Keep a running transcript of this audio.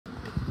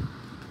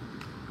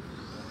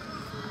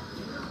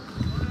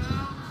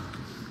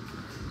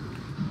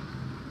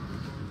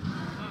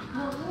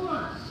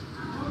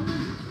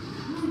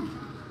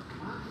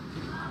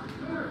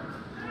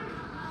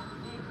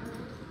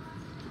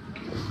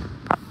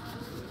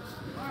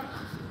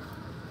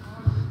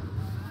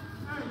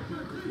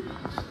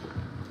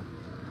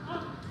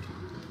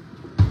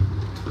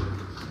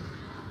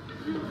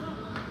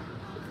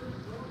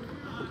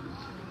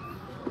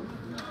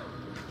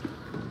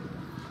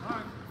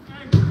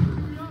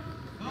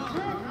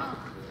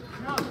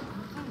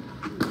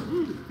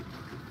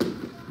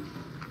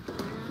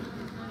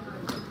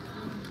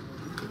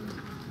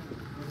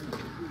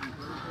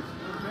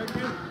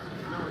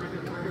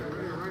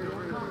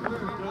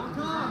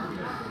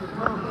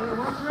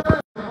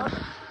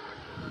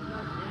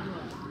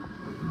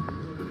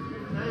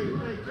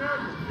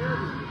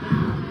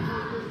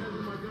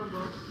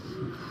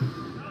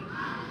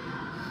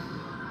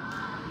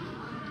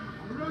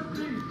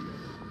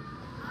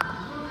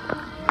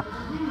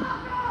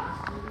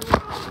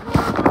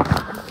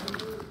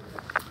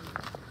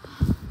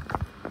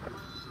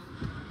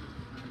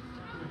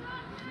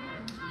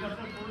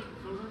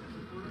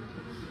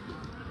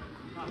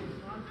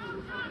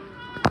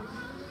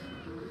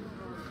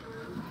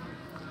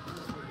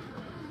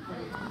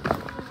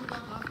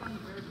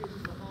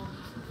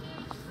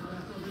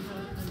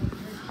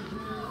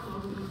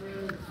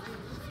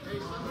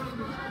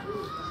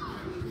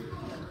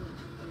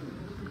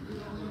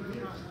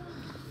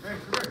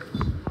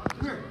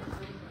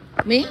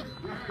Me?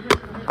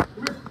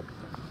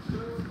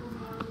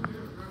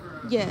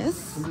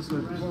 Yes. Come this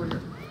way.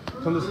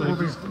 Come this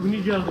way. We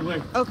need you out of the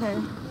way. Okay.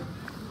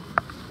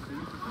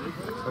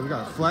 Oh, we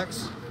got a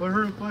flex. Put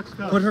her in flex.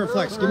 Put her in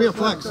flex. Give me a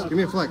flex. Give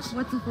me a flex.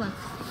 What's a flex?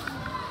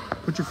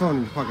 Put your phone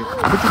in your pocket.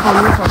 Put your phone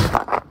in your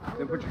pocket.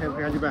 Then put your hands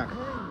behind your back.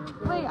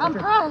 Wait, I'm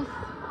pressed.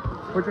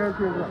 Put your hands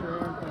behind your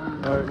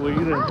back. All right, well,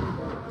 you then.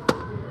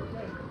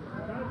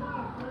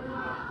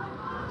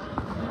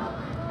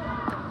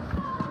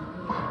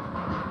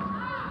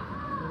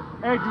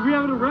 Hey, do we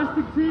have an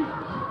arresting team?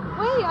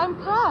 Wait, I'm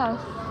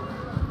pressed.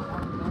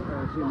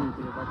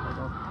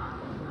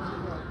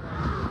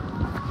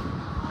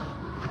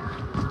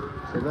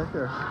 Stay back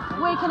there.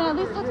 Wait, can I at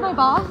least touch my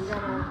boss?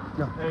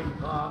 No. Hey,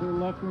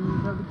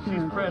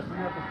 she's pressed. We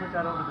have to put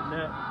that over the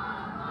net.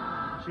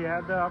 She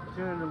had the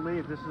opportunity to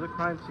leave. This is a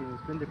crime scene.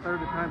 It's been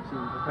declared a crime scene.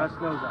 The press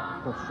knows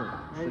that. Go straight.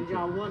 Hey, you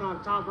got one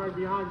on top right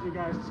behind you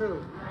guys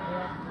too.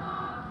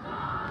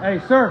 Hey,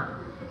 sir.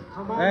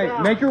 Come on Hey,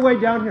 down. make your way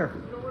down here.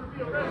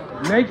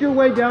 Make your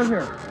way down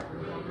here.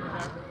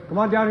 Come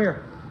on down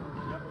here.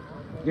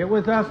 Get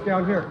with us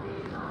down here.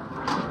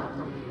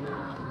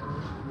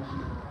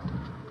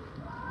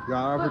 You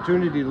got an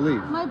opportunity to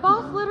leave. My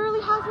boss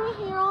literally has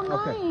me here all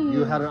night. Okay,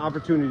 you had an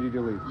opportunity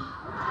to leave.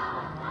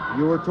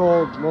 You were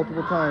told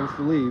multiple times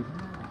to leave,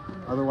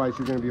 otherwise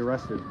you're going to be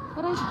arrested.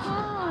 But I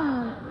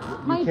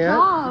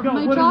can't. You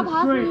My job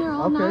has me here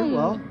all night. Okay,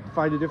 well,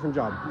 find a different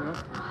job.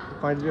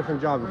 Find a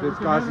different job if it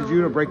causes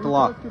you to break the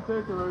law.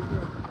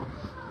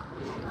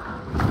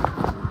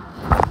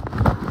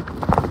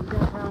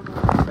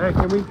 Hey,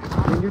 can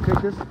you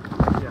take this?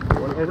 Yeah.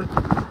 You want to hold it?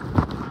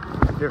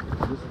 Here,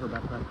 this is her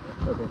backpack.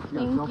 Okay.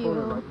 Thank you.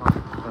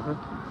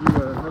 You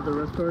have the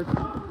arrest card?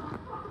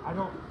 I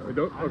don't. I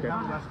don't? Okay. I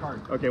have the arrest card.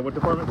 Okay, what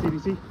department?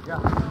 CDC? Yeah.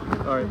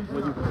 All right.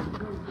 What'd you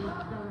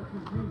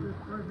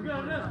We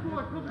got an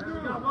escort coming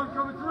through. We got one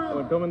coming through.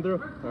 Oh, coming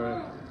through? All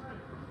right.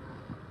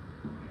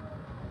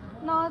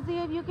 Nazi,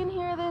 if you can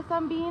hear this,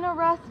 I'm being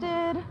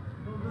arrested.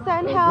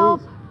 Send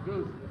help.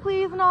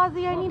 Please,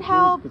 Nazi, I need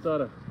help.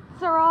 Casada.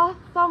 Sarah,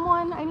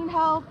 someone, I need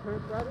help.